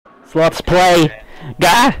Sloth's play.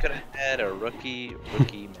 Guy. Could have had a rookie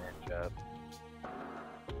matchup.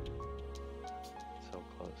 So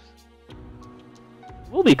close.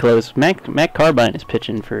 We'll be close. Mac Carbine is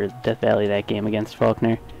pitching for Death Valley that game against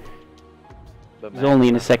Faulkner. But He's only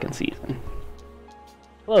in his second season.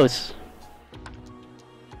 Close.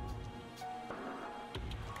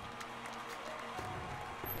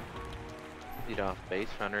 Lead off base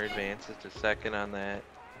runner advances to second on that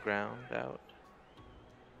ground out.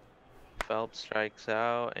 Phelps strikes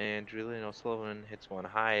out, and Julian O'Sullivan hits one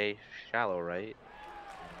high, shallow right.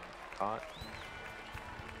 Caught.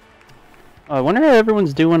 Oh, I wonder how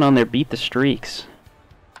everyone's doing on their beat the streaks.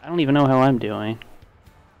 I don't even know how I'm doing.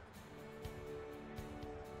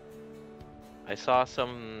 I saw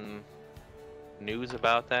some news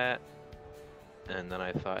about that, and then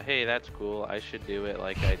I thought, hey, that's cool. I should do it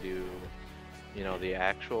like I do, you know, the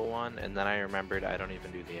actual one. And then I remembered I don't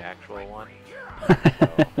even do the actual one.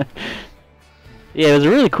 So. Yeah, it was a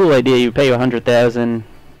really cool idea. You pay $100,000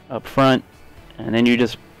 up front, and then you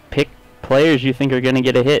just pick players you think are going to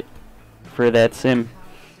get a hit for that sim.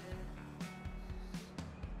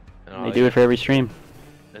 And they do it for every stream.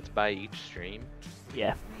 It's by each stream?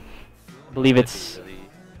 Yeah. I believe it's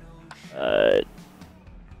a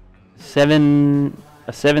 7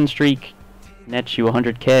 streak nets you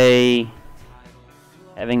 100K.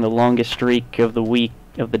 Having the longest streak of the week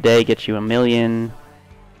of the day gets you $1 million.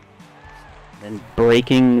 And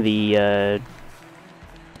breaking the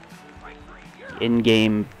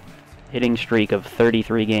in-game hitting streak of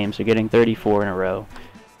 33 games, so getting 34 in a row,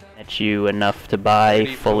 nets you enough to buy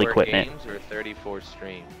full equipment. 34 games or 34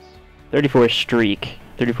 streams? 34 streak,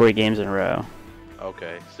 34 games in a row.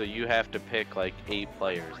 Okay, so you have to pick like 8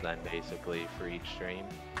 players then, basically, for each stream?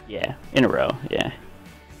 Yeah, in a row, yeah.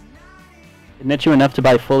 It nets you enough to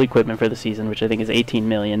buy full equipment for the season, which I think is 18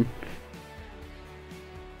 million.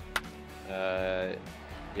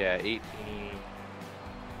 Yeah, 18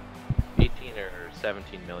 or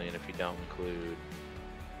 17 million if you don't include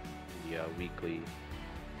the weekly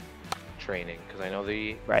training, because I know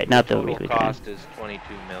the not the total weekly cost is 22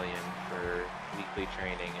 million for weekly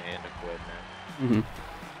training and equipment.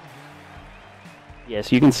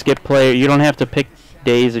 Yes, you can skip player. You don't have to pick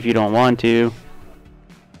days if you don't want to.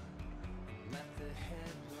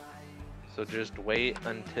 So just wait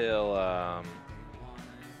until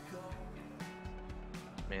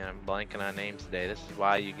man, I'm blanking on names today. This is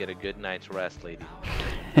why you get a good night's rest, ladies.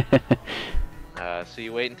 So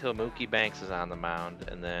you wait until Mookie Banks is on the mound,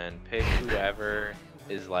 and then pick whoever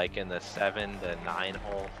is like in the 7 to 9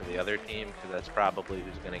 hole for the other team, because that's probably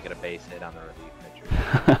who's going to get a base hit on the relief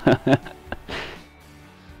pitcher.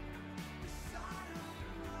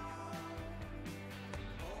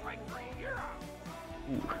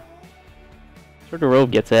 Sugar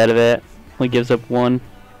gets out of it. Only gives up 1.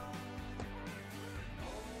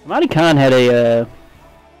 Monty Khan had a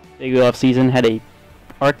big off season, had a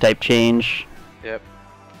archetype change. Yep.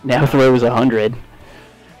 Now throws 100.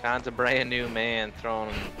 Khan's a brand new man,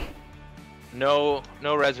 throwing no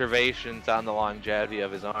reservations on the longevity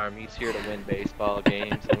of his arm. He's here to win baseball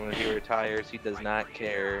games, and when he retires, he does not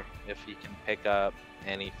care if he can pick up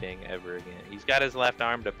anything ever again. He's got his left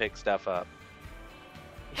arm to pick stuff up.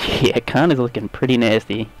 Yeah, Khan is looking pretty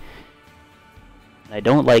nasty. I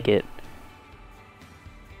don't like it.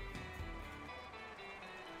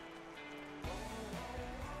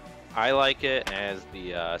 I like it as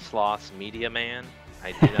the Sloth's media man.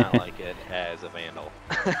 I do not like it as a vandal.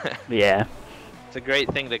 Yeah. It's a great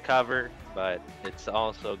thing to cover, but it's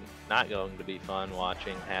also not going to be fun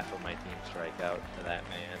watching half of my team strike out to that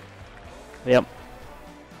man. Yep.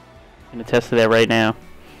 I'm gonna test that right now.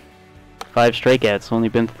 5 strikeouts, only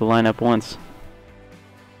been through the lineup once.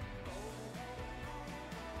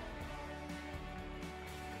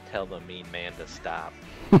 Tell the mean man to stop.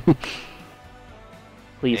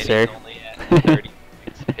 Please, and sir. He's only at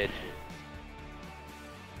 36 pitches.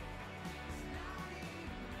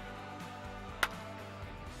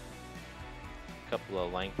 Couple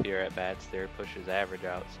of lengthier at bats there, pushes average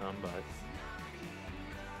out some, but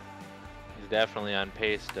he's definitely on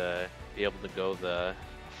pace to be able to go the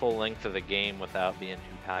full length of the game without being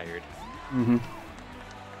too tired.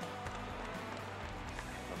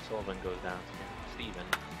 Sullivan goes down to Steven.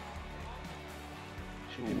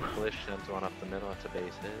 Shooting Klish, sends one up the middle, that's a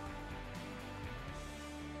base hit.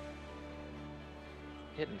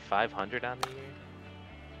 Hitting 500 on the year?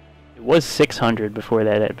 It was 600 before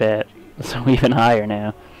that at bat, so even higher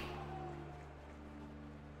now.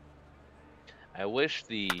 I wish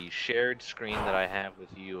the shared screen that I have with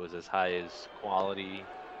you was as high as quality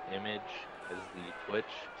image as the Twitch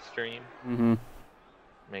stream.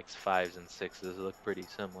 Makes 5s and 6s look pretty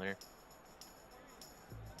similar.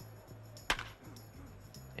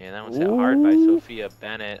 And that one's hit hard by Sophia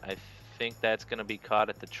Bennett. I think that's going to be caught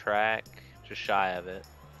at the track, just shy of it.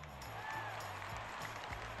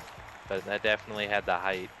 But that definitely had the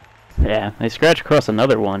height. Yeah, they scratch across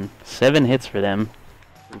another one. 7 hits for them.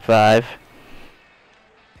 5.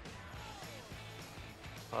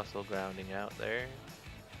 Hustle grounding out there.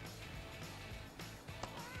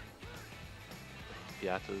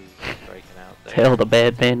 Piazza's striking out there. Tell the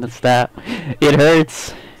bad man to stop. It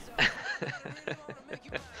hurts.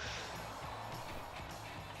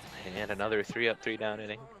 And another 3 up, 3 down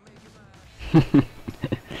inning.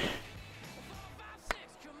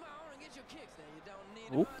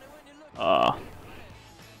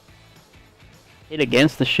 Hit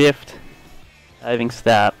against the shift. Diving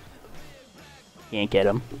stop. Can't get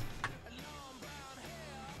him.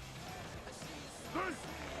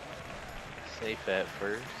 Safe at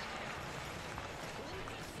first.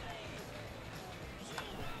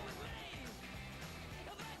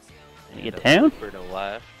 Can you get down? For the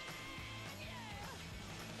left.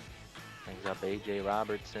 Brings up AJ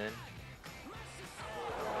Robertson.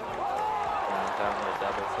 Rounds out with a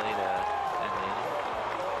double play to end the inning.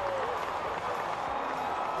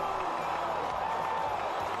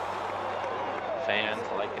 Fans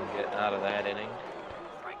liking getting out of that inning.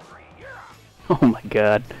 Oh my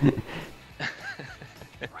god.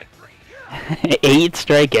 8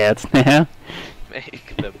 strikeouts now.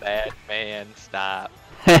 Make the bad man stop.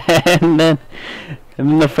 and then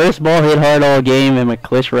the first ball hit hard all game, and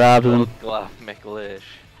McClish robs him. Glove McLish.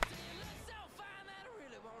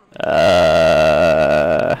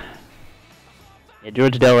 Yeah,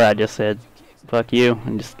 George Delrod just said, "Fuck you,"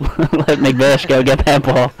 and just let McBash go get that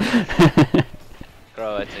ball.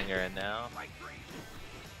 Throw Ettinger in now.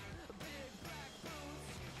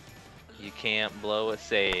 You can't blow a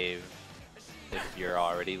save if you're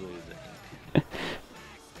already losing. The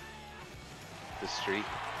streak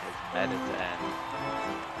has met its end.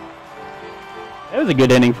 That was a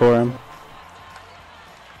good inning for him.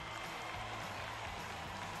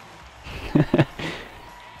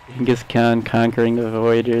 Genghis Khan conquering the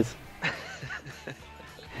Voyagers.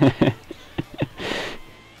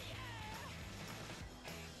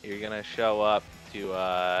 You're gonna show up to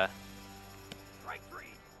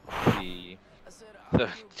the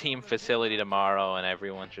team facility tomorrow, and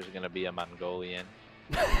everyone's just gonna be a Mongolian.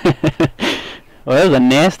 Well, that was a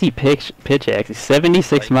nasty pitch actually.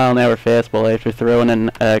 76-mile-an-hour fastball after throwing a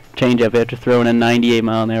changeup after throwing a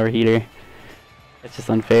 98-mile-an-hour heater. That's just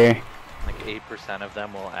unfair. Like 8% of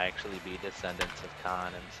them will actually be descendants of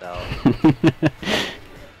Khan himself.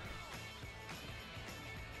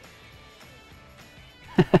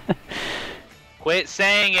 Quit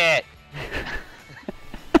saying it!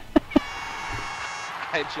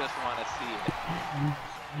 I just want to see it.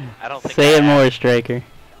 I don't think Say it more, Striker.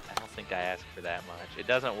 I don't think I asked for that much. It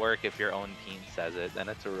doesn't work if your own team says it. Then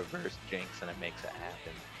it's a reverse jinx and it makes it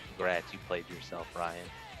happen. Congrats, you played yourself, Ryan.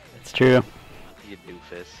 That's true. You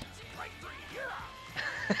doofus.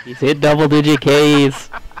 He's hit double-digit Ks.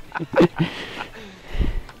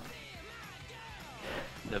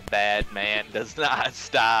 The bad man does not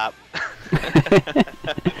stop.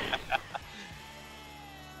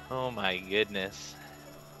 Oh my goodness.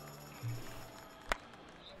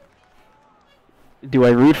 Do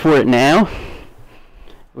I root for it now?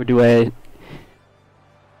 Or do I...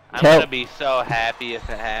 I'm gonna be so happy if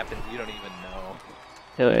it happens, you don't even know.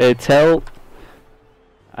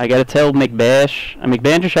 I gotta tell McBash,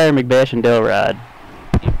 McBandershire, McBash, and Delrod.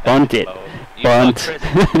 Bunt it. Bunt.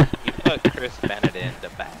 You put Chris Bennett in to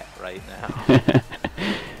bat right now.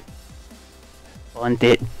 Bunt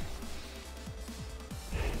it.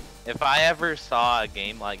 If I ever saw a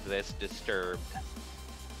game like this disturbed,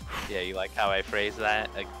 yeah, you like how I phrase that?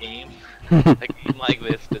 A game like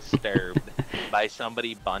this disturbed by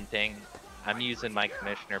somebody bunting, I'm using my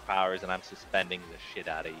commissioner powers and I'm suspending the shit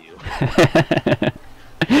out of you.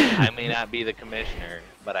 I may not be the commissioner,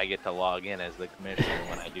 but I get to log in as the commissioner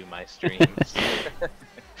when I do my streams.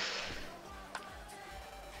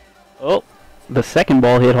 Oh, the second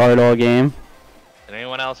ball hit hard all game. Did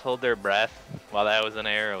anyone else hold their breath while that was an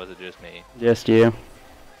error, or was it just me? Just you.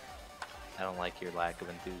 I don't like your lack of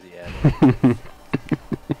enthusiasm.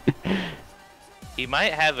 He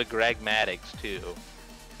might have a Greg Maddux too.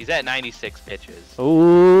 He's at 96 pitches.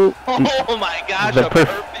 Ooh. Oh my gosh, the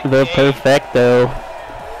perfecto.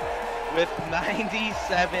 With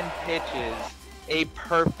 97 pitches, a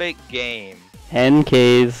perfect game. 10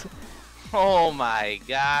 Ks. Oh my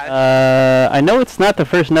gosh. I know it's not the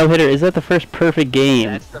first no-hitter. Is that the first perfect game?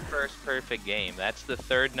 That's the first perfect game. That's the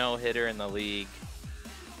third no-hitter in the league.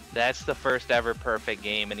 That's the first ever perfect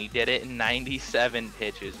game, and he did it in 97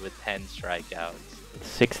 pitches with 10 strikeouts.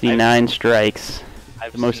 69 strikes.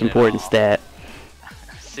 I've The most seen it important all. stat.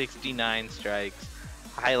 69 strikes.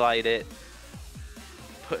 Highlight it.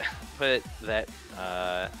 Put that.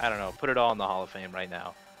 I don't know. Put it all in the Hall of Fame right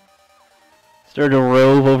now. Sturgill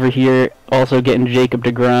Rove over here, also getting Jacob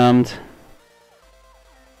deGrom.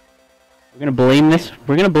 We're gonna blame this.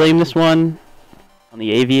 We're gonna blame this one on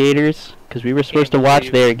the Aviators because we were supposed to watch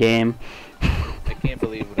their game. I can't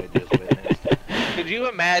believe what I just witnessed. Could you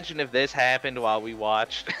imagine if this happened while we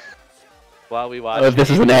watched? While we watched. Oh, if this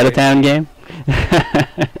is an out-of-town game.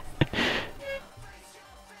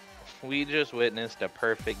 We just witnessed a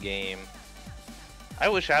perfect game. I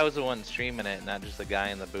wish I was the one streaming it, not just the guy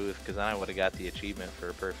in the booth, because then I would have got the achievement for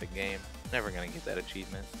a perfect game. Never gonna get that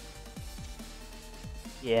achievement.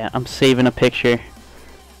 Yeah, I'm saving a picture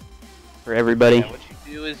for everybody. Yeah, what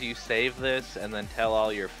you do is you save this and then tell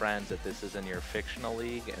all your friends that this is in your fictional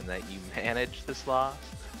league and that you manage this loss.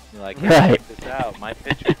 You're like, hey, right. check this out. My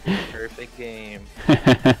picture is a perfect game.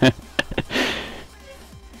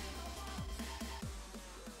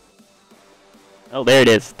 Oh, there it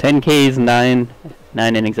is. 10 Ks, 9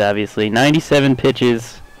 innings, obviously. 97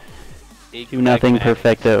 pitches, 2-0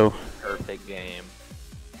 perfecto. Perfect game.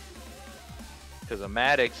 Because a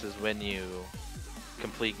Maddox is when you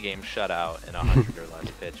complete game shutout in 100 or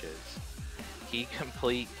less pitches. He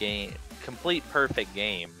complete perfect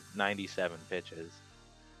game, 97 pitches.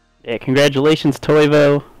 Yeah, congratulations,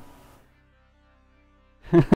 Toivo.